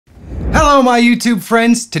Hello my YouTube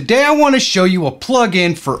friends, today I want to show you a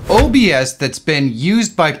plugin for OBS that's been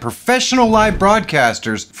used by professional live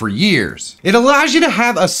broadcasters for years. It allows you to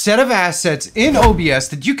have a set of assets in OBS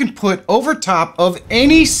that you can put over top of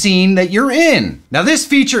any scene that you're in. Now this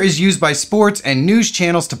feature is used by sports and news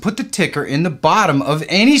channels to put the ticker in the bottom of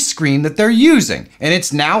any screen that they're using. And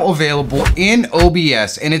it's now available in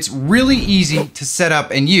OBS and it's really easy to set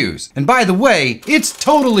up and use. And by the way, it's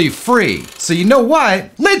totally free. So you know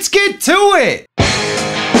what? Let's get to it!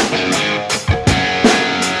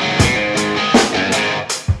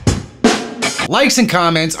 Likes and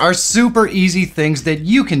comments are super easy things that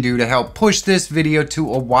you can do to help push this video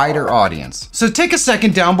to a wider audience. So take a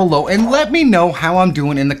second down below and let me know how I'm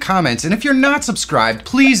doing in the comments. And if you're not subscribed,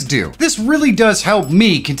 please do. This really does help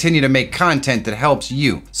me continue to make content that helps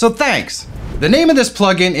you. So thanks. The name of this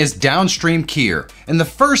plugin is Downstream Keyer, and the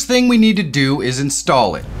first thing we need to do is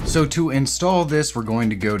install it. So to install this, we're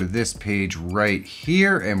going to go to this page right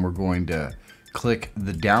here and we're going to click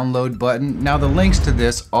the download button. Now the links to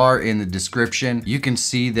this are in the description. You can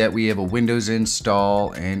see that we have a Windows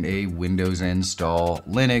install and a Windows install,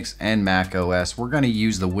 Linux and Mac OS. We're going to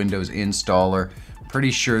use the Windows installer.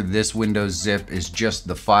 Pretty sure this Windows zip is just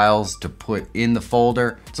the files to put in the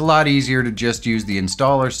folder. It's a lot easier to just use the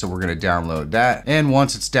installer, so we're gonna download that. And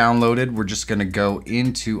once it's downloaded, we're just gonna go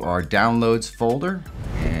into our downloads folder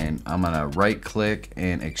and I'm gonna right click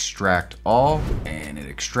and extract all, and it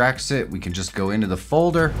extracts it. We can just go into the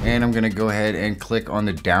folder and I'm gonna go ahead and click on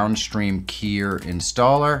the Downstream Keyer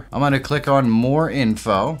installer. I'm gonna click on more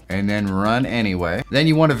info and then run anyway. Then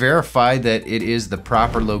you wanna verify that it is the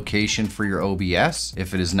proper location for your OBS.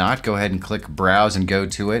 If it is not, go ahead and click browse and go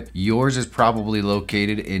to it. Yours is probably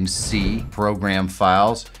located in C, program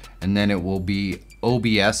files, and then it will be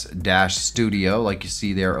OBS-studio, like you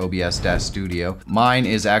see there, OBS-studio. Mine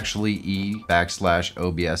is actually E/OBS-studio,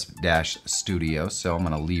 so I'm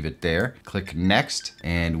gonna leave it there. Click next,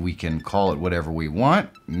 and we can call it whatever we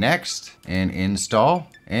want. Next, and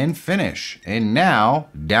install, and finish. And now,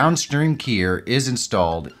 Downstream Keyer is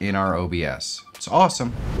installed in our OBS. It's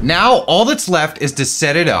awesome. Now, all that's left is to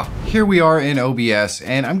set it up. Here we are in OBS,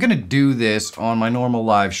 and I'm gonna do this on my normal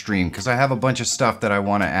live stream because I have a bunch of stuff that I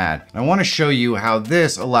wanna add. I wanna show you how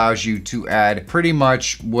this allows you to add pretty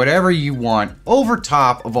much whatever you want over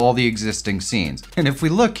top of all the existing scenes. And if we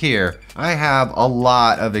look here, I have a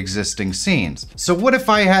lot of existing scenes. So what if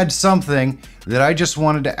I had something that I just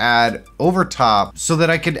wanted to add over top so that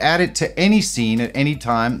I could add it to any scene at any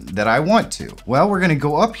time that I want to? Well, we're gonna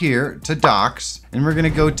go up here to Docs and we're gonna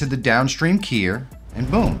go to the Downstream Keyer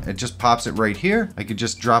and boom, it just pops it right here. I could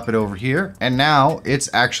just drop it over here and now it's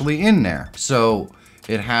actually in there. So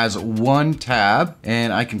it has one tab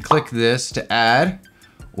and I can click this to add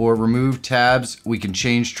or remove tabs. We can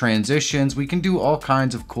change transitions. We can do all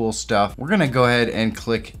kinds of cool stuff. We're gonna go ahead and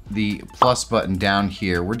click the plus button down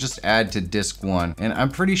here. We're just add to disk 1, and I'm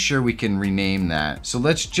pretty sure we can rename that. So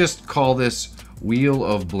let's just call this Wheel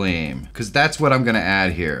of Blame, because that's what I'm gonna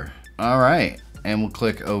add here. All right. And we'll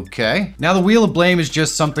click OK. Now the Wheel of Blame is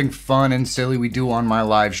just something fun and silly we do on my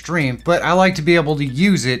live stream, but I like to be able to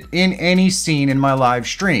use it in any scene in my live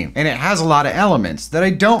stream. And it has a lot of elements that I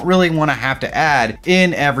don't really want to have to add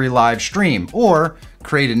in every live stream, or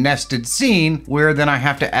create a nested scene where then I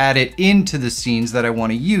have to add it into the scenes that I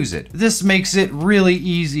want to use it. This makes it really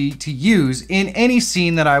easy to use in any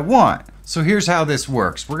scene that I want. So here's how this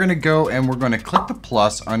works. We're gonna go and we're gonna click the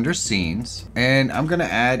plus under scenes, and I'm gonna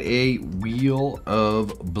add a Wheel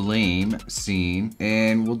of Blame scene,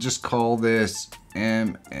 and we'll just call this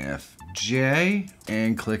MFJ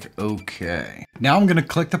and click OK. Now I'm gonna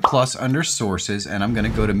click the plus under sources and I'm gonna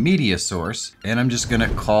go to media source, and I'm just gonna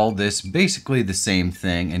call this basically the same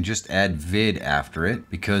thing and just add vid after it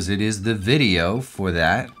because it is the video for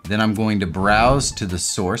that. Then I'm going to browse to the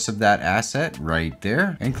source of that asset right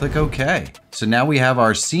there and click OK. So now we have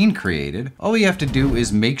our scene created. All we have to do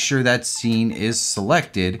is make sure that scene is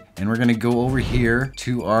selected, and we're gonna go over here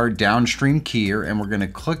to our Downstream Keyer and we're gonna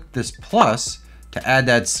click this plus to add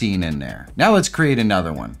that scene in there. Now let's create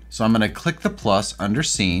another one. So I'm gonna click the plus under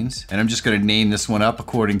scenes, and I'm just gonna name this one up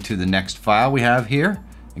according to the next file we have here,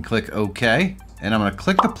 and click OK. And I'm gonna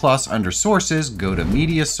click the plus under sources, go to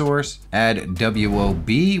media source, add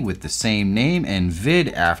WOB with the same name and vid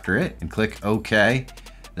after it, and click OK.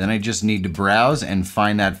 Then I just need to browse and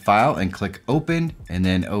find that file and click open and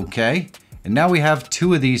then OK. And now we have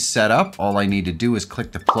two of these set up. All I need to do is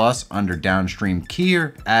click the plus under Downstream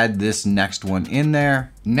Keyer, add this next one in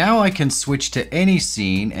there. Now I can switch to any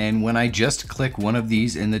scene, and when I just click one of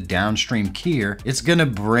these in the Downstream Keyer, it's gonna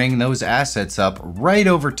bring those assets up right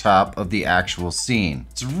over top of the actual scene.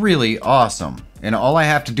 It's really awesome. and all I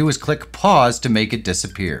have to do is click pause to make it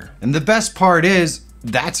disappear. And the best part is,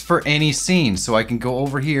 that's for any scene. So I can go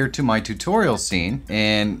over here to my tutorial scene,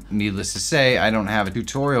 and needless to say, I don't have a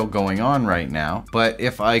tutorial going on right now. But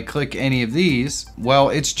if I click any of these, well,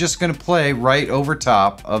 it's just gonna play right over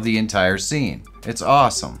top of the entire scene. It's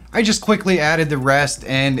awesome. I just quickly added the rest,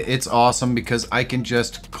 and it's awesome because I can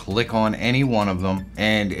just click on any one of them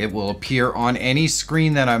and it will appear on any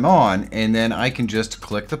screen that I'm on, and then I can just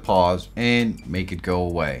click the pause and make it go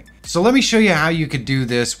away. So let me show you how you could do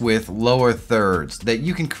this with lower thirds that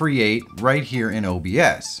you can create right here in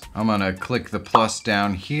OBS. I'm gonna click the plus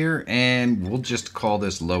down here, and we'll just call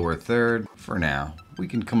this lower third for now. We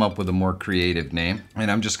can come up with a more creative name. And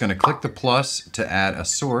I'm just gonna click the plus to add a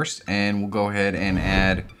source, and we'll go ahead and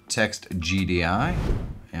add text GDI,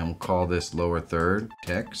 and we'll call this lower third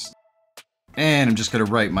text. And I'm just gonna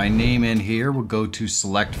write my name in here. We'll go to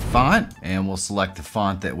select font, and we'll select the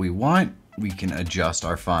font that we want. We can adjust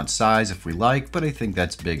our font size if we like, but I think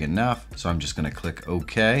that's big enough. So I'm just gonna click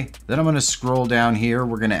OK. Then I'm gonna scroll down here.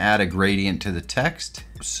 We're gonna add a gradient to the text.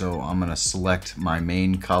 So I'm gonna select my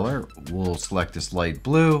main color. We'll select this light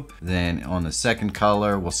blue. Then on the second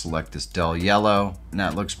color, we'll select this dull yellow. And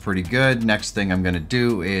that looks pretty good. Next thing I'm gonna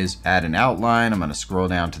do is add an outline. I'm gonna scroll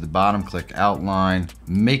down to the bottom, click outline,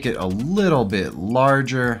 make it a little bit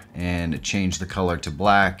larger, and change the color to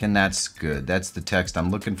black, and that's good. That's the text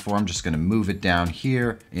I'm looking for. I'm just gonna move it down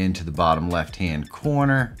here into the bottom left-hand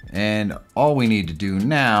corner. And all we need to do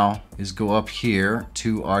now is go up here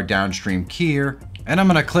to our downstream keyer, and I'm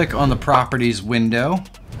gonna click on the properties window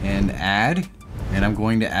and add, and I'm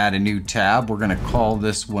going to add a new tab. We're gonna call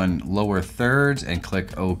this one lower thirds and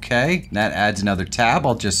click OK. That adds another tab.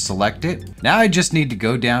 I'll just select it. Now I just need to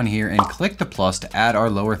go down here and click the plus to add our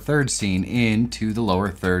lower third scene into the lower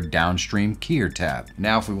third downstream keyer tab.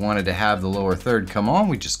 Now if we wanted to have the lower third come on,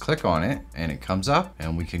 we just click on it and it comes up,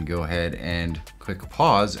 and we can go ahead and click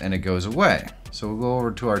pause and it goes away. So we'll go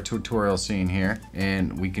over to our tutorial scene here,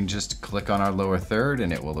 and we can just click on our lower third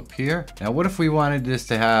and it will appear. Now what if we wanted this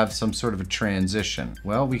to have some sort of a transition?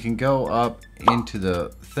 Well, we can go up into the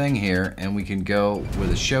thing here and we can go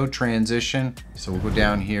with a show transition. So we'll go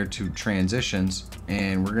down here to transitions,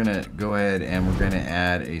 and we're gonna go ahead and we're gonna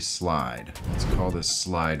add a slide. Let's call this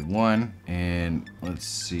slide 1, and let's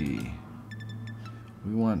see.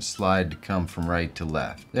 We want slide to come from right to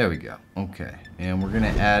left. There we go. Okay. And we're gonna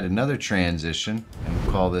add another transition, and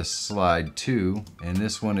we'll call this slide 2. And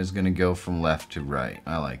this one is gonna go from left to right.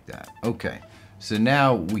 I like that. Okay. So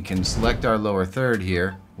now we can select our lower third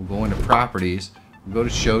here. We'll go into properties. We'll go to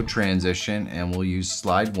show transition, and we'll use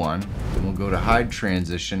slide 1. And we'll go to hide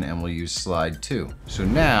transition, and we'll use slide 2. So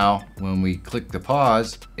now when we click the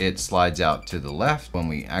pause, it slides out to the left. When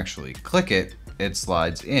we actually click it, it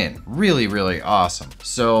slides in. Really, really awesome.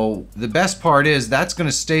 So the best part is that's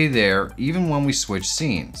gonna stay there even when we switch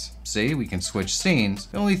scenes. See, we can switch scenes.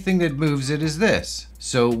 The only thing that moves it is this.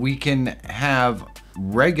 So we can have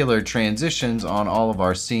regular transitions on all of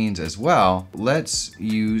our scenes as well. Let's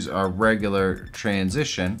use our regular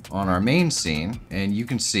transition on our main scene, and you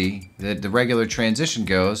can see that the regular transition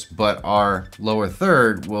goes, but our lower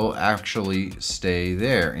third will actually stay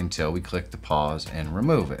there until we click the pause and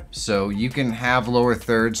remove it. So you can have lower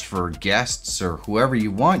thirds for guests or whoever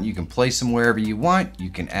you want. You can place them wherever you want. You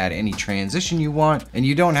can add any transition you want, and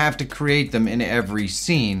you don't have to create them in every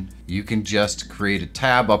scene. You can just create a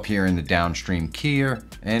tab up here in the downstream keyer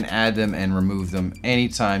and add them and remove them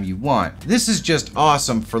anytime you want. This is just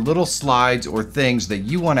awesome for little slides or things that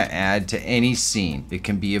you want to add to any scene. It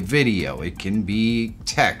can be a video, it can be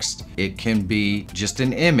text, it can be just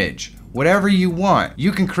an image. Whatever you want.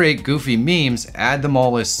 You can create goofy memes, add them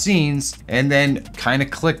all as scenes, and then kind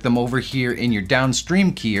of click them over here in your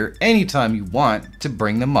downstream keyer anytime you want to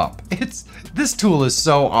bring them up. This tool is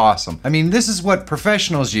so awesome. I mean, this is what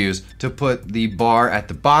professionals use to put the bar at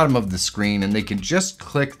the bottom of the screen, and they can just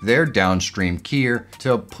click their downstream keyer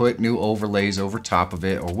to put new overlays over top of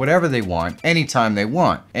it or whatever they want anytime they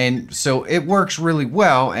want. And so it works really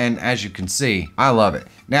well, and as you can see, I love it.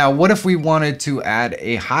 Now, what if we wanted to add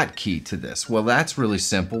a hotkey to this? Well, that's really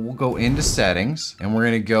simple. We'll go into settings, and we're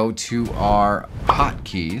gonna go to our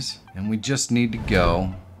hotkeys, and we just need to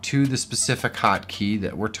go to the specific hotkey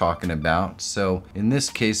that we're talking about. So in this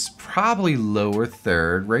case, probably lower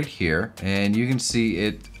third right here. And you can see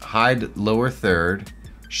it hide lower third,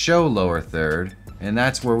 show lower third, and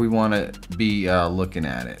that's where we wanna be looking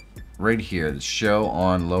at it. Right here, the show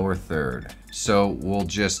on lower third. So we'll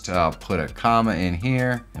just put a comma in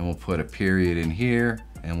here, and we'll put a period in here,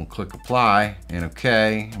 and we'll click apply and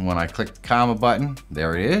okay. And when I click the comma button,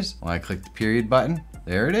 there it is. When I click the period button,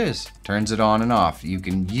 There it is. Turns it on and off. You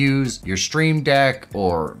can use your Stream Deck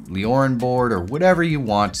or Leorin board or whatever you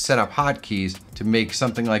want to set up hotkeys to make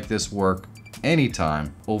something like this work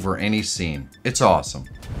anytime over any scene. It's awesome.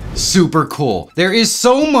 Super cool. There is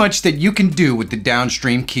so much that you can do with the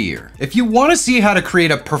downstream keyer. If you want to see how to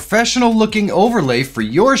create a professional looking overlay for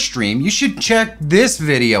your stream, you should check this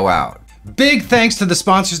video out. Big thanks to the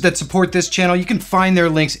sponsors that support this channel. You can find their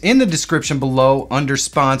links in the description below under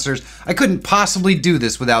sponsors. I couldn't possibly do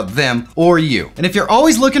this without them or you. And if you're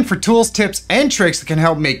always looking for tools, tips, and tricks that can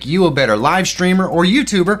help make you a better live streamer or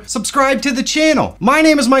YouTuber, subscribe to the channel. My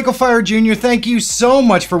name is Michael Feyrer Jr. Thank you so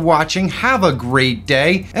much for watching. Have a great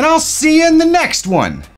day, and I'll see you in the next one.